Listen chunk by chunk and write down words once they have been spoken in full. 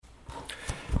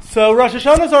So Rosh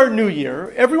Hashanah is our new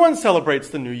year. Everyone celebrates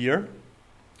the new year.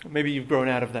 Maybe you've grown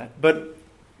out of that. But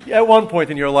at one point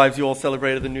in your lives, you all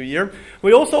celebrated the new year.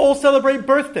 We also all celebrate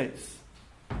birthdays.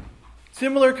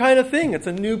 Similar kind of thing. It's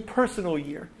a new personal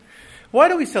year. Why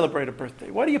do we celebrate a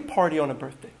birthday? Why do you party on a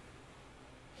birthday?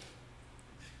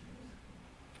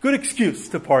 Good excuse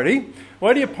to party.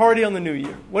 Why do you party on the new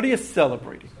year? What are you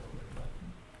celebrating?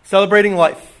 Celebrating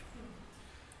life.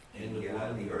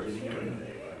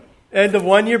 End of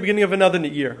one year, beginning of another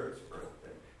year.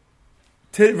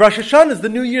 Rosh Hashanah is the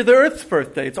new year, the Earth's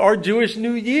birthday. It's our Jewish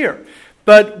New Year.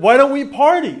 But why don't we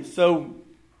party? So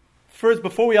first,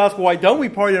 before we ask why don't we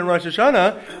party on Rosh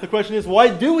Hashanah, the question is,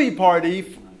 why do we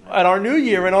party at our New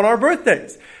Year and on our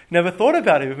birthdays? Never thought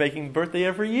about it. We're making a birthday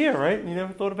every year, right? You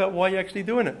never thought about why you're actually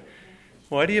doing it.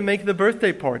 Why do you make the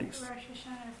birthday parties? Rosh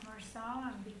Hashanah is more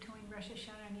solemn between Rosh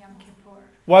Hashanah and Yom Kippur.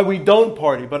 Why we don't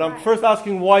party. But I'm first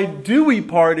asking, why do we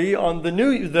party on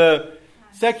the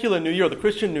secular New Year, or the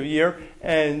Christian New Year,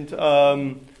 and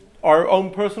our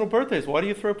own personal birthdays? Why do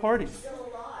you throw parties? Still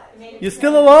alive. You're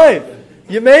still alive.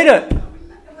 You made it.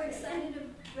 We're excited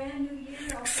a brand new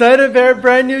year. Excited about a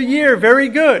brand new year. Very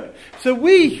good. So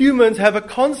we humans have a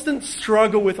constant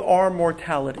struggle with our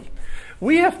mortality.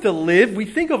 We have to live. We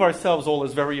think of ourselves all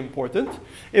as very important.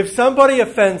 If somebody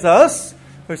offends us,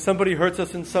 or somebody hurts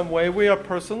us in some way, we are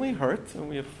personally hurt,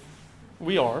 and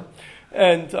we are.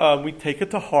 And we take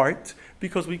it to heart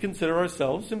because we consider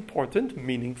ourselves important,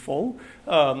 meaningful.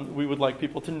 We would like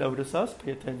people to notice us,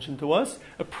 pay attention to us,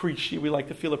 appreciate. We like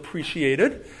to feel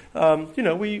appreciated.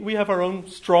 We have our own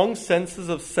strong senses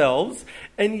of selves,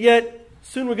 and yet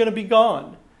soon we're going to be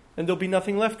gone, and there'll be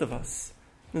nothing left of us.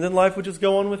 And then life will just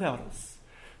go on without us.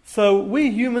 So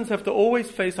we humans have to always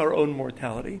face our own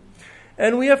mortality.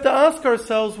 And we have to ask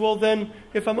ourselves, well then,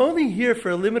 if I'm only here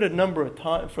for a limited number of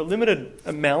time, for a limited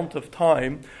amount of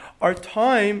time,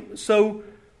 so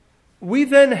we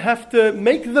then have to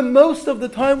make the most of the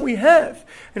time we have.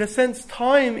 In a sense,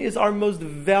 time is our most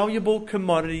valuable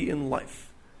commodity in life.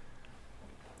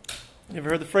 You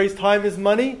ever heard the phrase, time is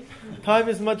money? Time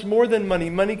is much more than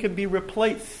money. Money can be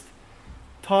replaced.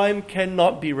 Time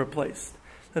cannot be replaced.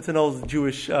 That's an old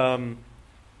Jewish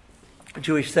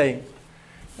saying.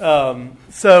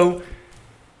 So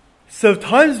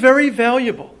time is very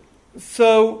valuable.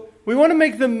 So we want to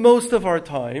make the most of our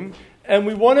time, and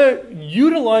we want to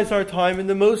utilize our time in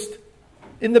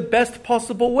the best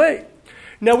possible way.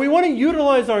 Now we want to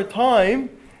utilize our time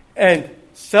and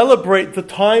celebrate the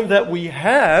time that we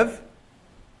have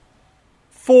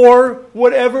for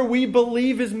whatever we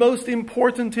believe is most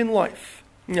important in life.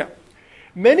 Yeah.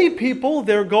 Many people,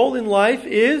 their goal in life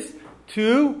is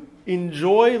to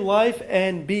enjoy life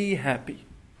and be happy.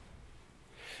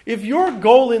 If your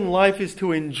goal in life is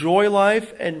to enjoy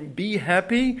life and be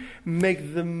happy,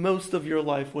 make the most of your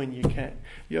life when you can.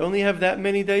 You only have that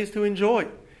many days to enjoy.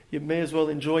 You may as well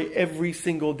enjoy every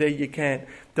single day you can.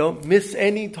 Don't miss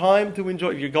any time to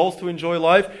enjoy. If your goal is to enjoy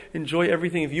life, enjoy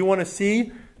everything. If you want to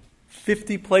see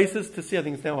 50 places to see, I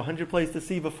think it's now 100 places to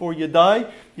see before you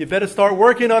die, you better start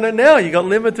working on it now. You got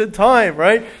limited time,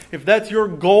 right? If that's your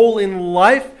goal in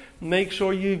life, make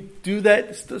sure you do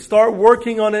that. Start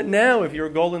working on it now. If your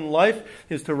goal in life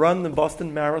is to run the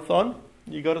Boston Marathon,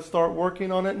 you got to start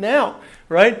working on it now,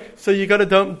 right? So you got to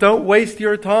don't waste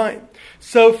your time.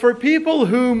 So for people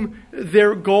whom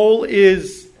their goal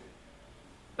is,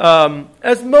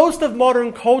 as most of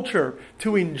modern culture,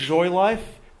 to enjoy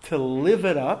life, to live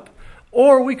it up,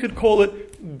 or we could call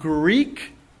it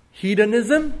Greek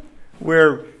hedonism,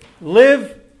 where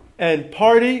live and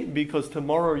party because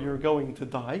tomorrow you're going to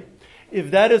die.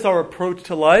 If that is our approach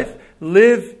to life,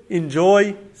 live,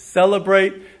 enjoy,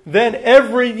 celebrate, then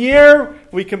every year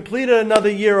we completed another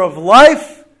year of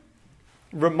life.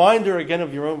 Reminder again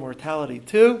of your own mortality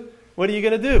too. What are you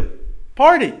going to do?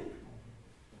 Party.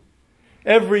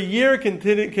 Every year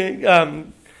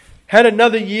had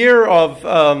another year of,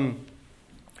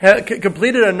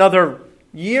 completed another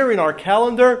year in our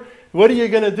calendar. What are you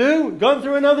going to do? Gone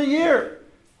through another year.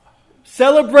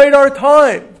 Celebrate our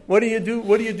time. What do you do?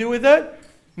 What do you do with that?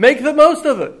 Make the most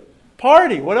of it.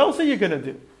 Party. What else are you going to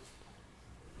do?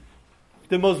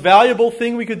 The most valuable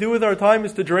thing we could do with our time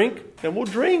is to drink. Then we'll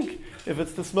drink. If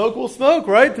it's to smoke, we'll smoke,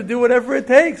 right? To do whatever it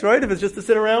takes, right? If it's just to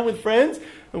sit around with friends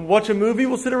and watch a movie,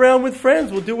 we'll sit around with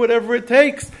friends. We'll do whatever it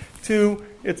takes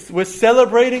we're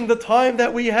celebrating the time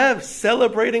that we have,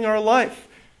 celebrating our life.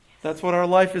 That's what our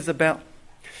life is about.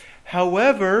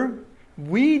 However,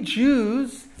 we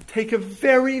Jews take a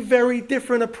very, very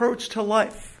different approach to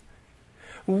life.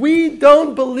 We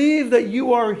don't believe that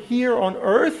you are here on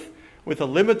earth with a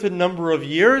limited number of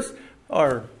years.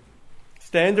 Our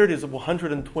standard is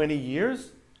 120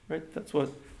 years. right? That's what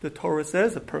the Torah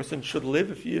says. A person should live.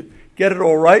 If you get it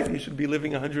all right, you should be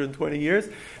living 120 years.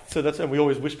 So and we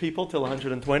always wish people till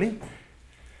 120.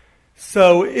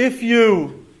 So if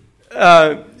you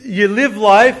live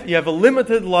life, you have a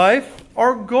limited life,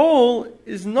 our goal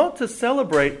is not to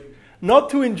celebrate, not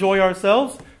to enjoy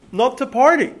ourselves, not to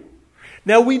party.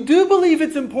 Now, we do believe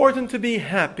it's important to be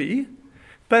happy,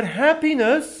 but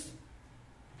happiness,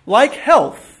 like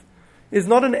health, is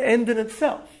not an end in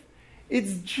itself.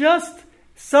 It's just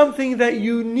something that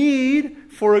you need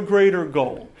for a greater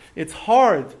goal. It's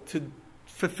hard to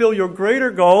fulfill your greater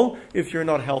goal if you're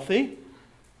not healthy,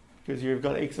 because you've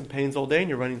got aches and pains all day and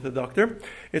you're running to the doctor.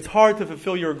 It's hard to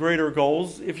fulfill your greater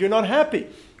goals if you're not happy.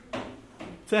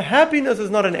 So happiness is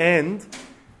not an end.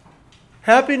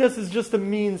 Happiness is just a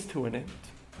means to an end.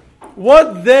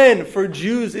 What then for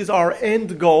Jews is our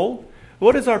end goal?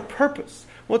 What is our purpose?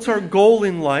 What's our goal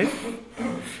in life?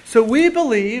 So we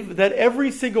believe that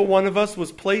every single one of us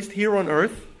was placed here on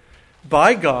earth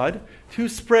by God to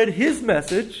spread His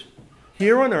message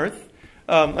here on earth.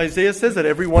 Isaiah says that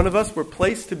every one of us were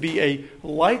placed to be a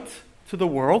light to the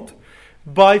world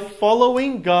by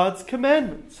following God's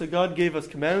commandments. So God gave us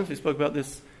commandments. We spoke about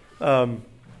this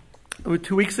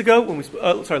 2 weeks ago,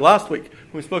 last week,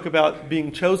 when we spoke about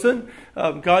being chosen.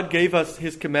 God gave us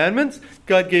His commandments.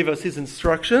 God gave us His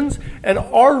instructions. And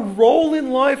our role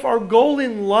in life, our goal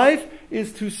in life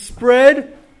is to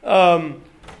spread God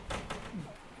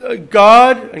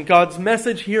and God's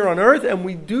message here on earth. And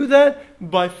we do that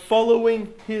by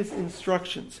following His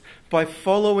instructions, by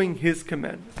following His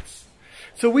commandments.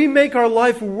 So we make our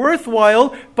life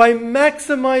worthwhile by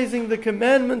maximizing the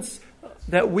commandments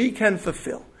that we can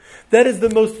fulfill. That is the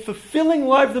most fulfilling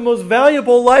life, the most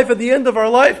valuable life at the end of our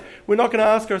life. We're not going to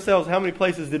ask ourselves how many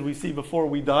places did we see before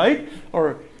we died,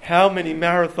 or how many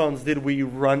marathons did we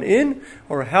run in,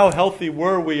 or how healthy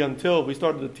were we until we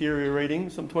started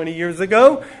deteriorating some 20 years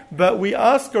ago. But we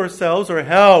ask ourselves, or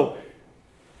how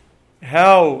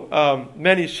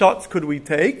many shots could we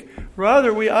take?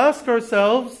 Rather, we ask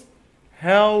ourselves,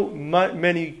 how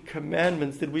many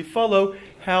commandments did we follow?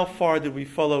 How far did we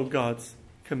follow God's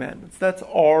commandments? That's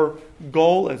our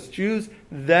goal as Jews.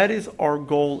 That is our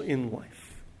goal in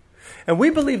life. And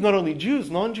we believe not only Jews,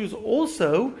 non-Jews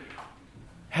also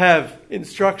have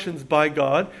instructions by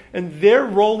God, and their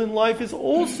role in life is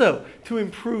also to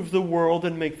improve the world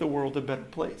and make the world a better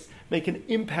place, make an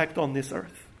impact on this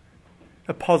earth,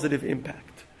 a positive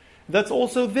impact. That's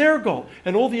also their goal.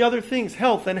 And all the other things,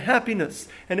 health and happiness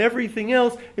and everything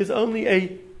else, is only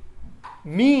a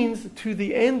means to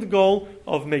the end goal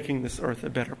of making this earth a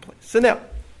better place. So now,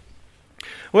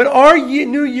 when our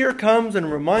new year comes and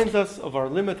reminds us of our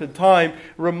limited time,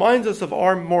 reminds us of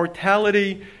our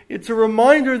mortality, it's a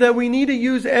reminder that we need to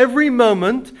use every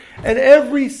moment and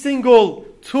every single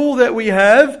tool that we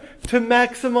have to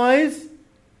maximize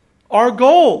our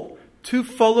goal, to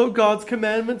follow God's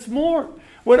commandments more.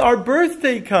 When our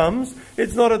birthday comes,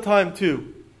 it's not a time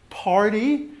to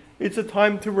party. It's a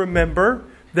time to remember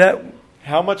that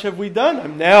how much have we done?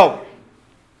 I'm now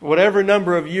whatever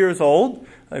number of years old.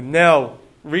 I'm now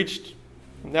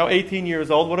 18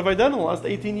 years old. What have I done in the last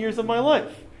 18 years of my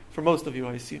life? For most of you,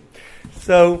 I assume.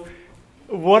 So,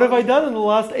 what have I done in the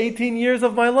last 18 years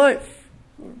of my life?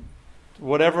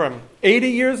 Whatever, I'm 80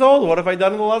 years old. What have I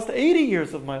done in the last 80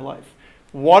 years of my life?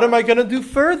 What am I going to do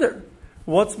further?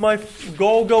 What's my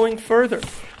goal going further?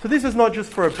 So this is not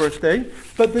just for a birthday,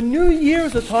 but the new year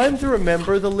is a time to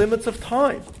remember the limits of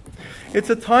time. It's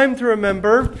a time to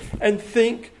remember and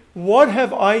think, what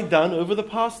have I done over the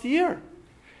past year?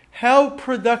 How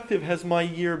productive has my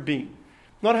year been?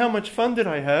 Not how much fun did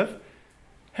I have.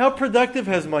 How productive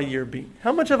has my year been?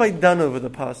 How much have I done over the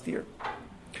past year?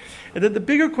 And then the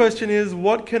bigger question is,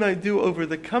 what can I do over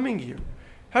the coming year?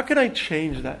 How can I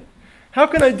change that? How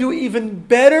can I do even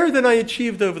better than I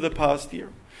achieved over the past year?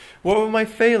 What were my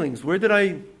failings? Where did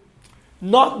I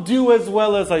not do as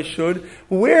well as I should?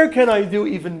 Where can I do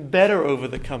even better over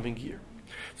the coming year?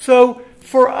 So,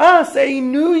 for us, a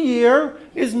new year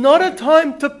is not a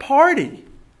time to party.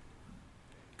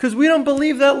 Because we don't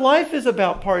believe that life is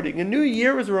about partying. A new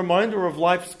year is a reminder of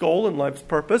life's goal and life's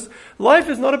purpose. Life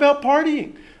is not about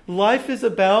partying. Life is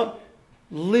about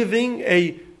living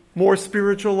a more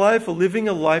spiritual life, or living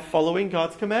a life following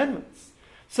God's commandments.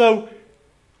 So,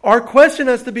 our question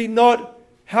has to be not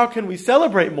how can we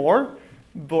celebrate more,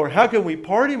 or how can we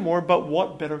party more, but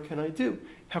what better can I do?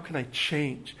 How can I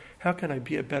change? How can I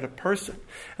be a better person?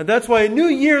 And that's why a New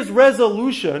Year's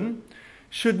resolution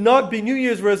should not be, New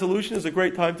Year's resolution is a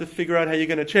great time to figure out how you're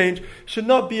going to change, should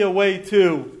not be a way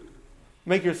to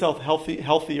make yourself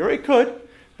healthier. It could,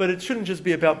 but it shouldn't just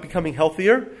be about becoming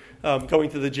healthier. going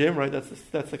to the gym, right?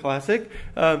 That's the classic.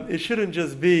 It shouldn't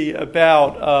just be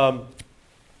about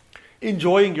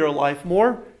enjoying your life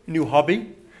more, new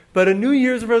hobby. But a New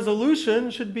Year's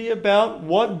resolution should be about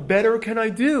what better can I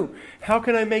do? How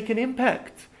can I make an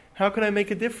impact? How can I make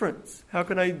a difference? How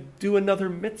can I do another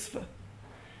mitzvah?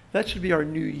 That should be our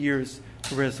New Year's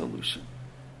resolution.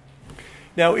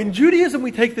 Now, in Judaism,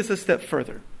 we take this a step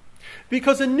further.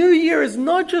 Because a new year is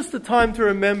not just a time to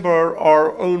remember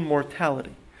our own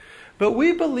mortality. But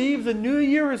we believe the new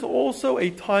year is also a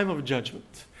time of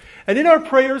judgment. And in our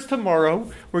prayers tomorrow,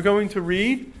 we're going to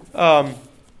read a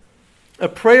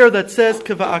prayer that says,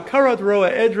 Kava'akarat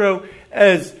roa edro,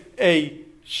 as a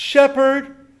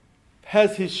shepherd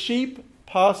has his sheep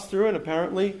pass through, and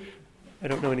apparently, I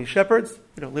don't know any shepherds,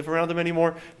 we don't live around them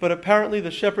anymore, but apparently the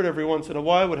shepherd every once in a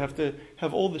while would have to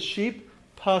have all the sheep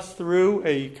pass through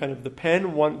a kind of the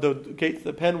gates of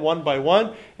the pen one by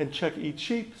one, and check each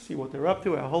sheep, see what they're up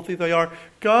to, how healthy they are.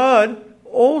 God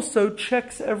also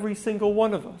checks every single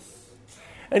one of us.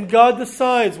 And God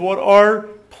decides what our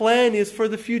plan is for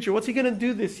the future. What's He going to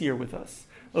do this year with us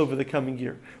over the coming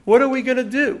year? What are we going to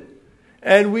do?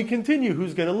 And we continue.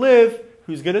 Who's going to live?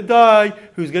 Who's going to die?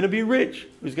 Who's going to be rich?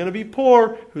 Who's going to be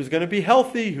poor? Who's going to be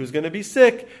healthy? Who's going to be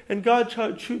sick? And God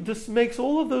just makes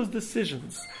all of those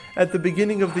decisions at the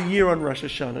beginning of the year on Rosh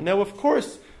Hashanah. Now, of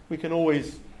course, we can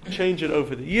always change it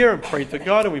over the year and pray to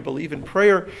God, and we believe in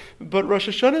prayer. But Rosh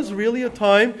Hashanah is really a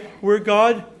time where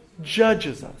God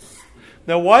judges us.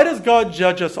 Now, why does God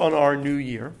judge us on our new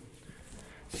year?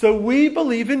 So we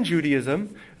believe in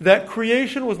Judaism that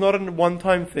creation was not a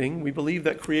one-time thing. We believe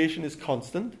that creation is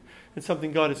constant. It's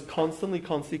something God is constantly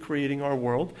creating our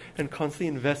world and constantly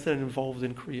invested and involved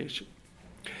in creation.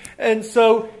 And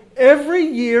so every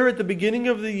year, at the beginning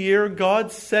of the year,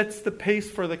 God sets the pace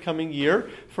for the coming year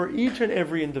for each and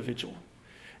every individual.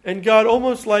 And God,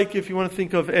 almost like if you want to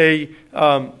think of a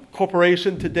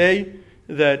corporation today,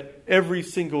 that every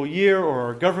single year, or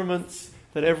our governments,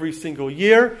 that every single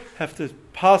year have to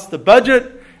pass the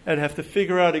budget and have to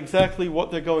figure out exactly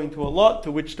what they're going to allot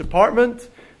to which department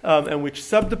and which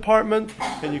sub-department.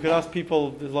 And you can ask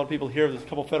people, there's a lot of people here, there's a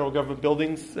couple of federal government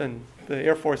buildings and the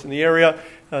Air Force in the area.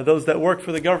 Those that work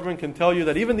for the government can tell you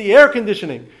that even the air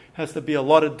conditioning has to be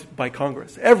allotted by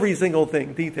Congress. Every single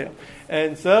thing, detail.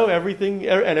 And so everything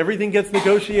gets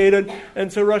negotiated.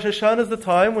 And so Rosh Hashanah is the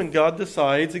time when God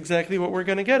decides exactly what we're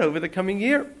going to get over the coming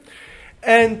year.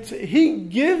 And He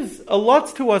gives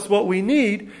allots to us what we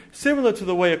need, similar to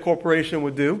the way a corporation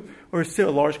would do, or a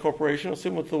large corporation, or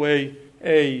similar to the way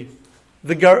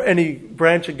any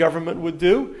branch of government would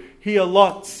do. He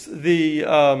allots the...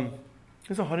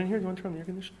 Is it hot in here? Do you want to turn on the air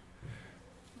conditioner?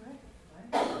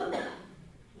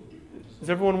 Is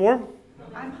everyone warm?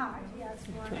 I'm hot, yes,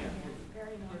 warm,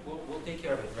 very warm. We'll take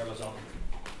care of it, Ramazan.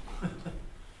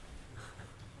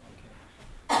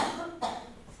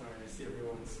 Sorry, I see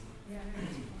everyone's... Yeah.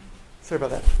 Sorry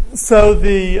about that.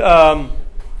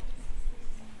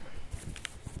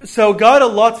 So God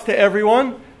allots to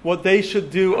everyone what they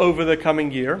should do over the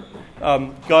coming year.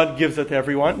 God gives it to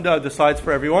everyone, decides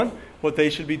for everyone what they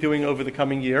should be doing over the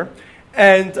coming year.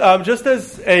 And just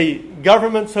as a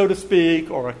government, so to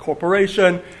speak, or a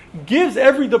corporation gives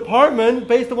every department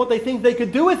based on what they think they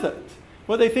could do with it,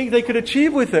 what they think they could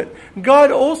achieve with it,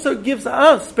 God also gives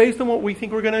us based on what we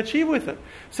think we're going to achieve with it.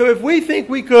 So if we think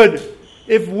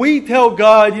if we tell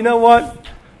God, you know what,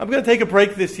 I'm going to take a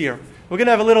break this year. We're going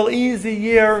to have a little easy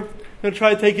year. I'm going to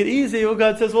try to take it easy. Well,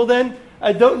 God says, well then,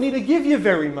 I don't need to give you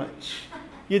very much.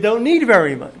 You don't need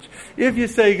very much. If you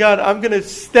say, God, I'm going to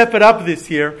step it up this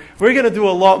year, we're going to do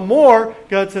a lot more,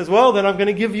 God says, well, then I'm going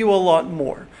to give you a lot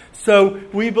more. So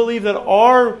we believe that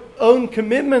our own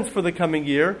commitments for the coming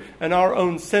year and our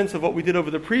own sense of what we did over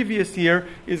the previous year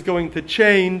is going to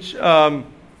change,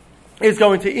 is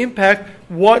going to impact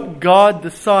what God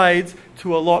decides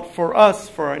to allot for us,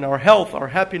 for in our health, our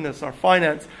happiness, our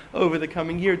finance over the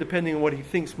coming year, depending on what He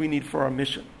thinks we need for our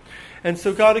mission. And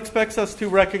so God expects us to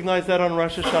recognize that on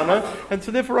Rosh Hashanah. And so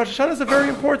therefore Rosh Hashanah is a very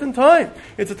important time.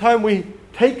 It's a time we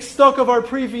take stock of our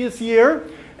previous year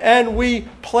and we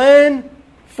plan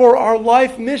for our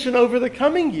life mission over the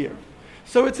coming year.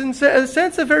 So it's in a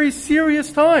sense a very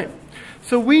serious time.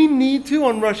 So we need to,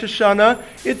 on Rosh Hashanah,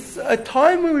 it's a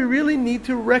time where we really need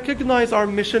to recognize our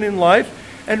mission in life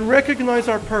and recognize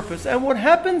our purpose. And what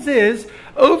happens is,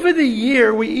 over the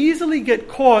year, we easily get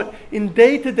caught in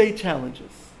day-to-day challenges.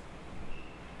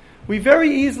 We very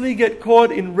easily get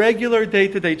caught in regular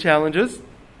day-to-day challenges.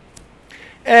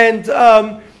 And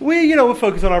we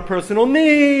focus on our personal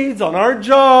needs, on our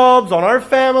jobs, on our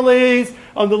families,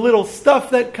 on the little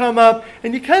stuff that come up.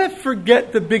 And you kind of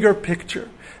forget the bigger picture.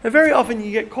 And very often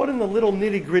you get caught in the little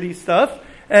nitty-gritty stuff,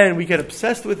 and we get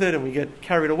obsessed with it, and we get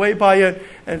carried away by it,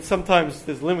 and sometimes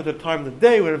there's limited time in the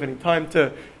day. We don't have any time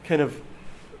to kind of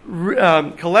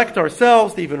collect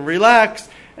ourselves, to even relax.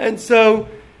 And so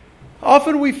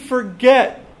often we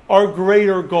forget our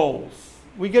greater goals.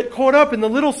 We get caught up in the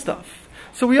little stuff.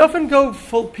 So we often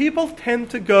people tend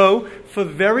to go for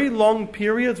very long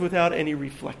periods without any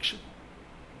reflection.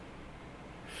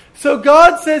 So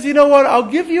God says, you know what, I'll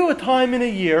give you a time in a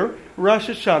year, Rosh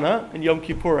Hashanah, and Yom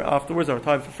Kippur afterwards, our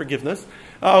time for forgiveness.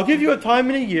 I'll give you a time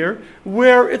in a year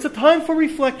where it's a time for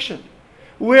reflection,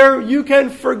 where you can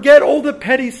forget all the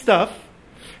petty stuff,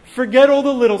 forget all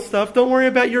the little stuff. Don't worry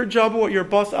about your job or what your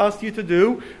boss asked you to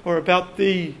do, or about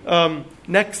the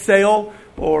next sale,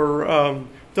 or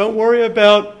don't worry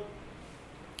about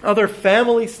other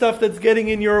family stuff that's getting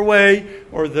in your way,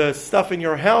 or the stuff in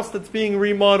your house that's being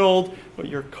remodeled, or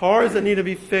your cars that need to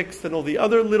be fixed, and all the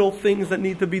other little things that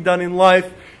need to be done in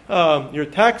life, your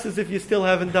taxes if you still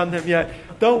haven't done them yet.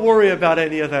 Don't worry about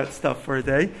any of that stuff for a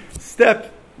day.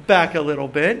 Step back a little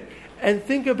bit and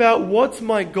think about, what's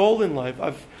my goal in life?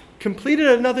 I've completed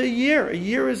another year. A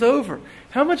year is over.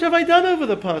 How much have I done over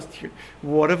the past year?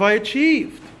 What have I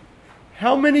achieved?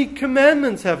 How many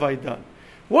commandments have I done?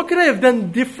 What could I have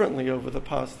done differently over the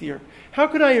past year? How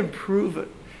could I improve it?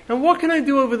 And what can I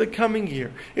do over the coming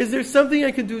year? Is there something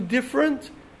I could do different?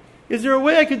 Is there a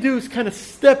way I could do is kind of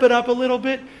step it up a little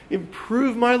bit,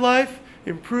 improve my life,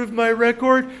 improve my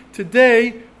record?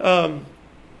 Today, we're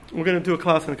going to do a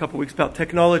class in a couple of weeks about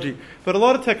technology. But a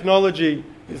lot of technology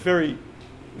is very,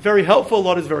 very helpful. A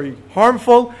lot is very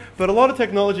harmful. But a lot of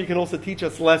technology can also teach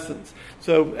us lessons.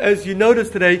 So as you notice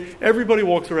today, everybody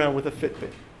walks around with a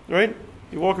Fitbit, right?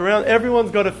 You walk around,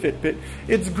 everyone's got a Fitbit.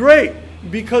 It's great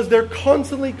because they're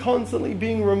constantly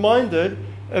being reminded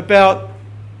about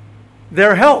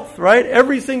their health, right?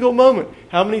 Every single moment.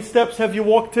 How many steps have you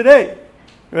walked today?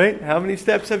 Right? How many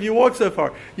steps have you walked so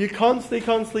far? You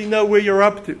constantly know where you're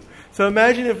up to. So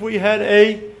imagine if we had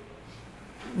a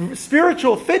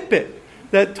spiritual Fitbit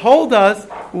that told us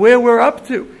where we're up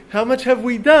to. How much have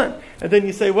we done? And then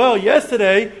you say, well,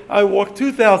 yesterday I walked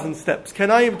 2,000 steps. Can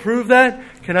I improve that?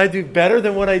 Can I do better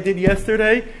than what I did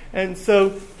yesterday? And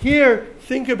so here,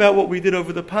 think about what we did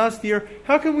over the past year.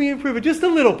 How can we improve it? Just a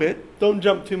little bit. Don't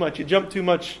jump too much. You jump too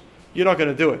much, you're not going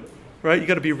to do it. Right? You've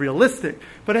got to be realistic.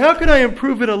 But how can I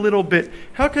improve it a little bit?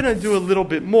 How can I do a little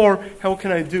bit more? How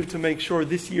can I do to make sure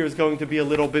this year is going to be a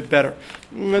little bit better?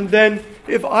 And then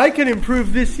if I can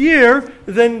improve this year,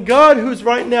 then God, who's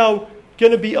right now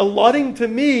going to be allotting to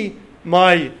me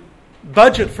my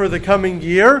budget for the coming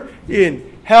year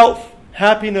in health,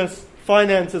 happiness,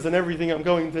 finances, and everything I'm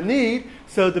going to need.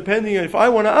 So depending on if I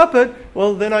want to up it,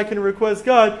 well, then I can request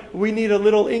God, we need a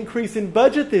little increase in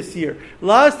budget this year.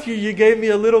 Last year you gave me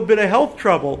a little bit of health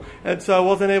trouble, and so I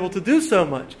wasn't able to do so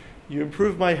much. You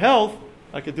improved my health,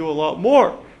 I could do a lot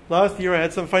more. Last year I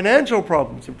had some financial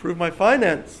problems, improve my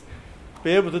finance,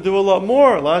 be able to do a lot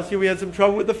more. Last year we had some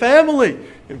trouble with the family,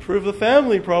 improve the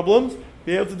family problems,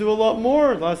 be able to do a lot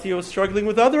more. Last year I was struggling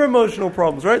with other emotional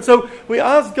problems, right? So we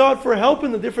ask God for help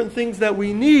in the different things that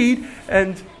we need,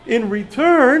 and in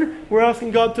return, we're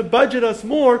asking God to budget us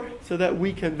more so that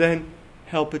we can then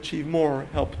help achieve more,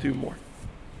 help do more.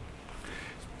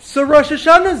 So Rosh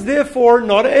Hashanah is therefore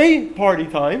not a party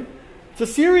time. It's a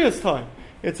serious time.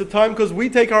 It's a time because we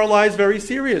take our lives very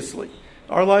seriously.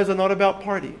 Our lives are not about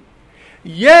partying.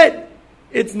 Yet,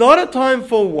 it's not a time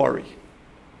for worry.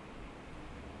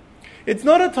 It's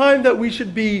not a time that we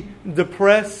should be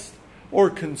depressed or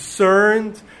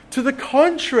concerned. To the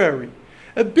contrary,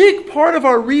 a big part of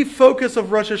our refocus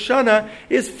of Rosh Hashanah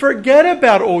is forget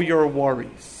about all your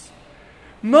worries.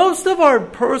 Most of our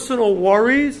personal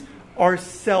worries are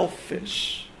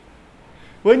selfish.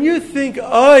 When you think,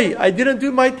 I didn't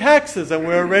do my taxes, and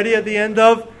we're already at the end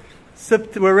of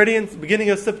we're already in the beginning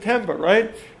of September,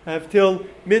 right? I have till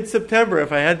mid-September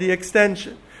if I had the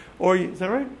extension. Or is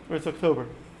that right? Or it's October?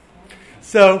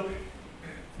 So,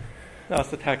 that's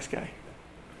the tax guy.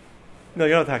 No,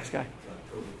 you're not a tax guy.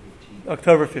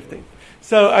 October 15th.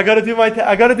 So I got to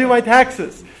do my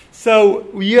taxes.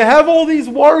 So you have all these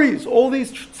worries, all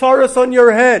these tsaras on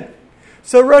your head.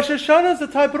 So Rosh Hashanah is the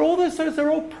type, but all these tsaras are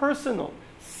all personal,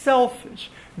 selfish.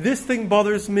 This thing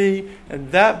bothers me, and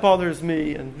that bothers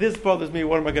me, and this bothers me.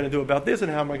 What am I going to do about this,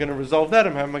 and how am I going to resolve that,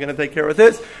 and how am I going to take care of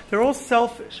this? They're all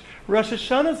selfish. Rosh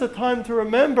Hashanah is a time to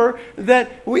remember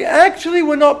that we actually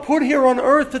were not put here on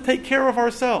earth to take care of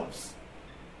ourselves.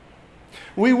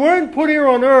 We weren't put here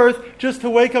on earth just to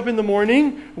wake up in the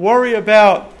morning, worry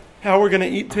about how we're going to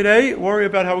eat today, worry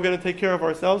about how we're going to take care of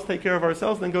ourselves, and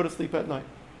then go to sleep at night.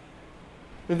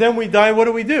 And then we die, what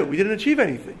do? We didn't achieve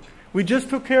anything. We just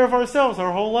took care of ourselves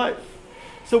our whole life.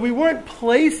 So we weren't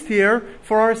placed here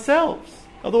for ourselves.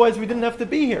 Otherwise we didn't have to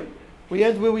be here. We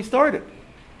end where we started.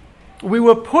 We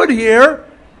were put here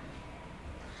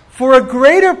for a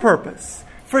greater purpose,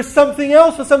 for something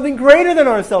else, for something greater than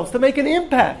ourselves, to make an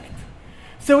impact.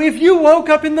 So if you woke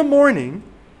up in the morning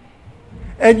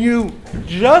and you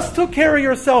just took care of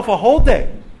yourself a whole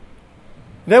day,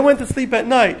 then went to sleep at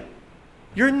night,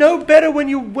 you're no better when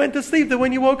you went to sleep than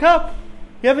when you woke up.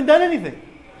 You haven't done anything.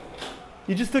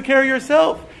 You just took care of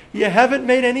yourself. You haven't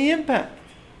made any impact.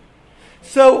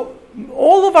 So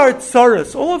all of our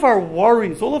tsaras, all of our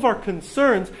worries, all of our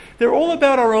concerns, they're all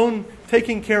about our own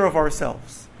taking care of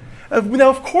ourselves. Now,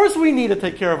 of course we need to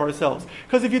take care of ourselves.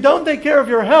 Because if you don't take care of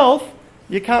your health,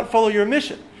 you can't follow your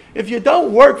mission. If you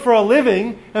don't work for a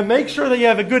living and make sure that you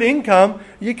have a good income,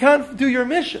 you can't do your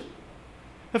mission.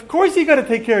 Of course you got to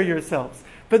take care of yourselves.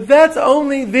 But that's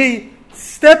only the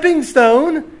stepping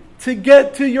stone to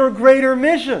get to your greater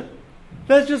mission.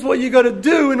 That's just what you got to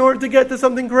do in order to get to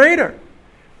something greater.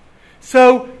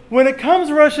 So when it comes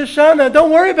to Rosh Hashanah,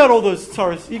 don't worry about all those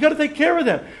tsaras. You got to take care of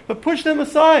them, but push them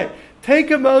aside.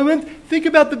 Take a moment, think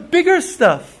about the bigger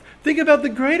stuff. Think about the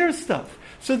greater stuff.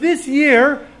 So this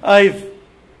year,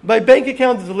 my bank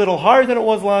account is a little higher than it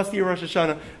was last year, Rosh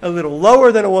Hashanah, a little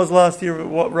lower than it was last year,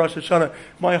 Rosh Hashanah.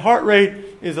 My heart rate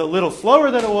is a little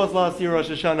slower than it was last year, Rosh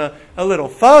Hashanah, a little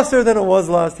faster than it was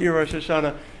last year, Rosh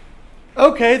Hashanah.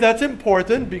 Okay, that's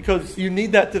important because you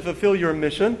need that to fulfill your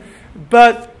mission.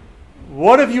 But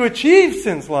what have you achieved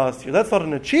since last year? That's not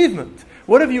an achievement.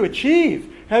 What have you achieved?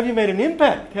 Have you made an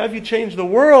impact? Have you changed the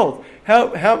world?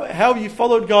 How have you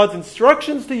followed God's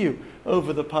instructions to you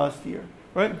over the past year?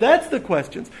 Right? That's the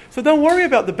questions. So don't worry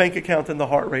about the bank account and the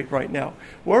heart rate right now.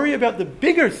 Worry about the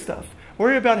bigger stuff.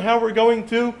 Worry about how we're going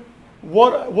to,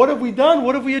 what have we done?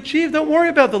 What have we achieved? Don't worry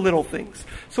about the little things.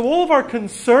 So all of our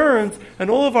concerns and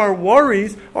all of our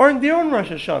worries aren't there on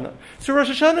Rosh Hashanah. So Rosh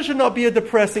Hashanah should not be a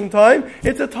depressing time.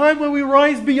 It's a time when we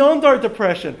rise beyond our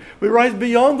depression. We rise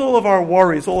beyond all of our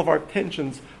worries, all of our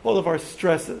tensions, all of our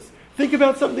stresses. Think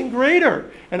about something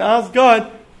greater and ask God,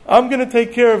 I'm going to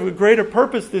take care of a greater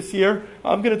purpose this year.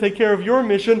 I'm going to take care of your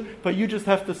mission, but you just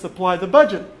have to supply the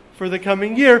budget for the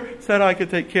coming year so that I can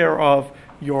take care of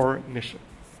your mission.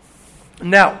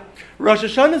 Now, Rosh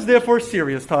Hashanah is therefore a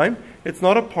serious time. It's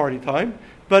not a party time,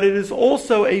 but it is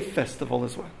also a festival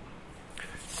as well.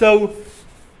 So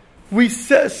we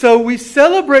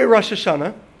celebrate Rosh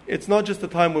Hashanah. It's not just a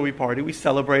time where we party. We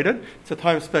celebrate it. It's a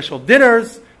time of special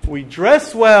dinners. We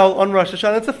dress well on Rosh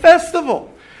Hashanah. It's a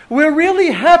festival. We're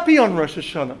really happy on Rosh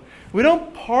Hashanah. We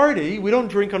don't party. We don't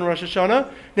drink on Rosh Hashanah.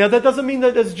 Now, that doesn't mean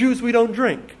that as Jews we don't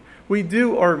drink. We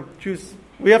do, or Jews,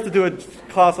 we have to do a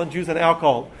class on Jews and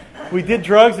alcohol. We did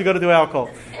drugs, we got to do alcohol.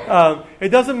 It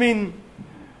doesn't mean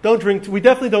don't drink. We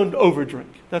definitely don't overdrink.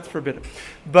 That's forbidden.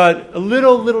 But a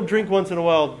little drink once in a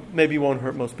while maybe won't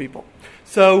hurt most people.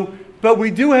 So, but we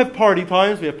do have party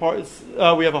times. We have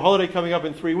a holiday coming up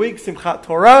in 3 weeks, Simchat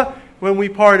Torah. When we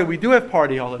party, we do have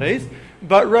party holidays.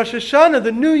 But Rosh Hashanah,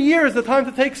 the new year, is the time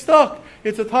to take stock.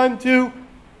 It's a time to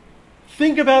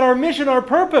think about our mission, our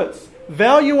purpose.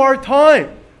 Value our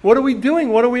time. What are we doing?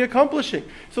 What are we accomplishing?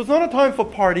 So it's not a time for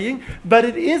partying, but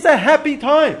it is a happy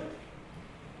time.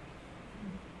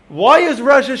 Why is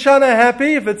Rosh Hashanah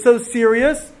happy if it's so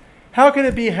serious? How can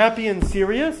it be happy and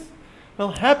serious?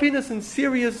 Well, happiness and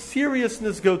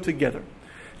seriousness go together.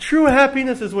 True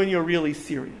happiness is when you're really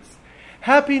serious.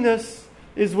 Happiness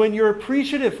is when you're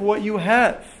appreciative for what you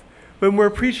have, when we're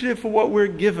appreciative for what we're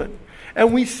given.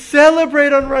 And we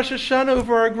celebrate on Rosh Hashanah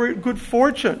over our great good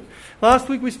fortune. Last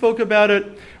week we spoke about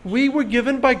it. We were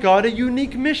given by God a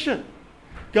unique mission.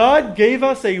 God gave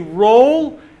us a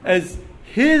role as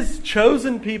His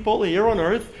chosen people here on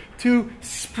earth to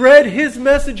spread His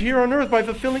message here on earth by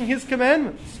fulfilling His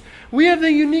commandments. We have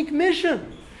the unique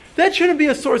mission. That shouldn't be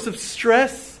a source of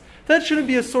stress. That shouldn't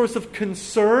be a source of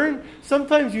concern.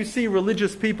 Sometimes you see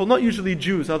religious people, not usually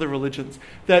Jews, other religions,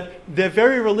 that they're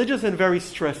very religious and very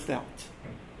stressed out.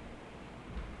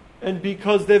 And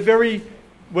because they're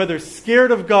whether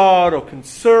scared of God or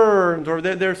concerned, or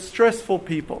they're stressful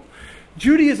people.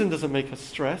 Judaism doesn't make us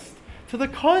stressed. To the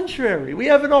contrary, we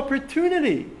have an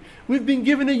opportunity. We've been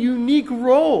given a unique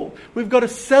role. We've got to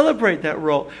celebrate that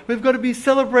role. We've got to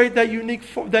celebrate that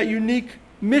unique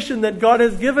mission that God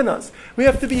has given us. We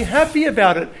have to be happy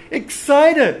about it,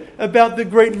 excited about the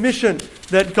great mission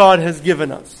that God has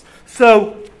given us.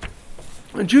 So,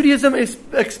 Judaism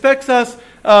expects us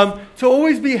to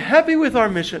always be happy with our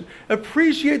mission,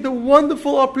 appreciate the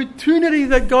wonderful opportunity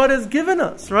that God has given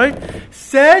us, right?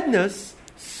 Sadness,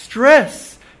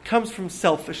 stress comes from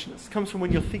selfishness. It comes from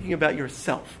when you're thinking about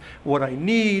yourself, what I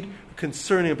need,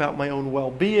 concerning about my own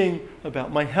well-being, about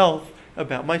my health,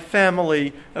 about my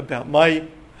family, about my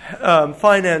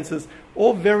finances.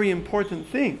 All very important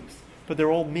things, but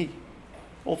they're all me.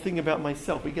 All thinking about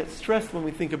myself. We get stressed when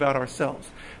we think about ourselves.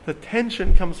 The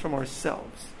tension comes from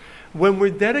ourselves. When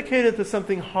we're dedicated to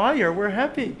something higher, we're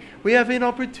happy. We have an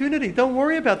opportunity. Don't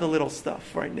worry about the little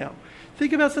stuff right now.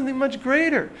 Think about something much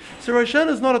greater. So Rosh Hashanah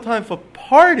is not a time for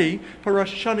party, but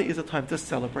Rosh Hashanah is a time to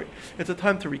celebrate. It's a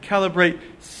time to recalibrate,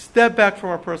 step back from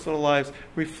our personal lives,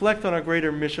 reflect on our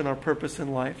greater mission, our purpose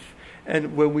in life.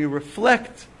 And when we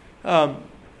reflect on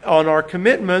our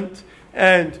commitment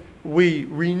and we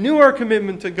renew our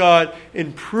commitment to God,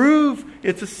 improve.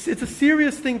 It's a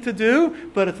serious thing to do,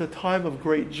 but it's a time of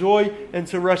great joy. And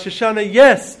so Rosh Hashanah,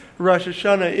 yes, Rosh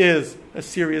Hashanah is a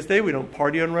serious day. We don't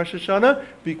party on Rosh Hashanah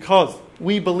because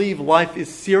we believe life is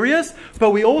serious,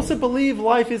 but we also believe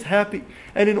life is happy.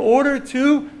 And in order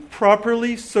to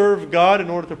properly serve God, in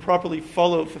order to properly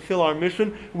fulfill our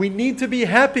mission, we need to be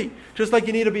happy. Just like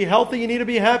you need to be healthy, you need to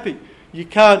be happy. You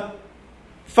can't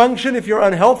function if you're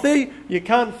unhealthy. You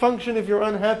can't function if you're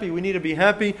unhappy. We need to be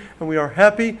happy, and we are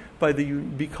happy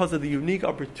because of the unique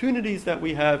opportunities that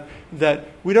we have, that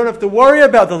we don't have to worry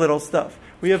about the little stuff.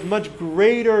 We have much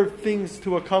greater things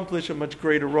to accomplish, a much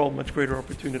greater role, much greater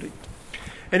opportunity.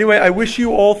 Anyway, I wish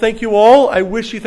you all, thank you all. I wish you